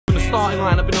starting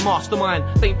line, I've been a mastermind.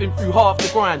 They ain't been through half the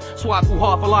grind, so I feel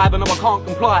half alive and now I can't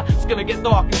comply. It's gonna get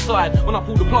dark inside when I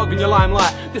pull the plug in your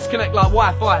limelight. Disconnect like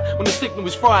Wi-Fi when the signal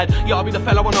is fried. Yeah, I'll be the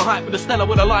fella on a hype with a Stella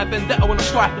with a live vendetta on a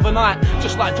strike of a night.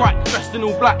 Just like Drake, dressed in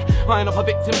all black, eyeing up a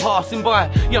victim passing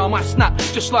by. Yeah, I might snap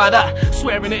just like that,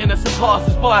 swearing at innocent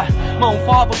passers-by. My own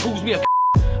father calls me a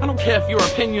I don't care for your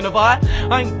opinion of I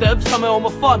ain't Dev, somehow I'm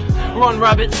a fud. Run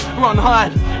rabbits, run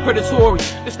hide, predatory.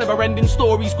 This never-ending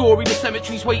story's gory. The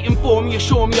cemetery's waiting for me.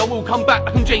 Assure me I will come back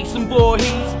like I'm Jason Voorhees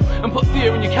and put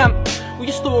fear in your camp. Well,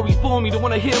 your stories bore me. Don't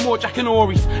wanna hear more Jack and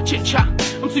Ori's chit-chat.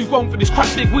 I'm too grown for this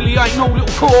crap, Big Willie. I ain't no little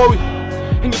Corey.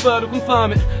 And your bird will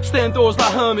confirm it. Stay indoors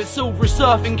like hermits. Silver is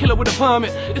surfing, killer with a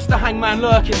permit. It's the hangman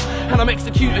lurking, and I'm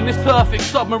executing this perfect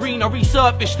submarine. I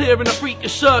resurfaced here in a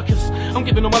freakish circus. I'm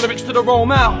giving all my lyrics to the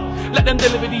Romeo. Let them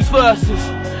deliver these verses.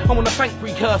 I wanna thank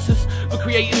precursors for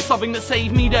creating something that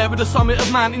saved me there at the summit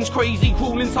of mountains. Crazy,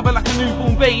 crawling something like a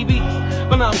newborn baby.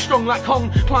 But now I'm strong like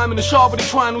Kong, climbing the sharp, but they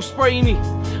try and spray me.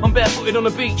 I'm barefooted on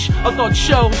the beach, I dodge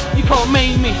shells, you can't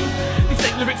maim me. These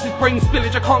 8 lyrics is brain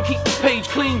spillage, I can't keep this page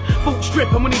clean. Full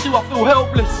strip, and when you do I feel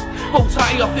helpless. Hold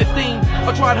tight, you're 15,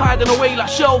 I tried hiding away like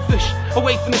shellfish,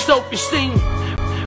 away from the selfish scene.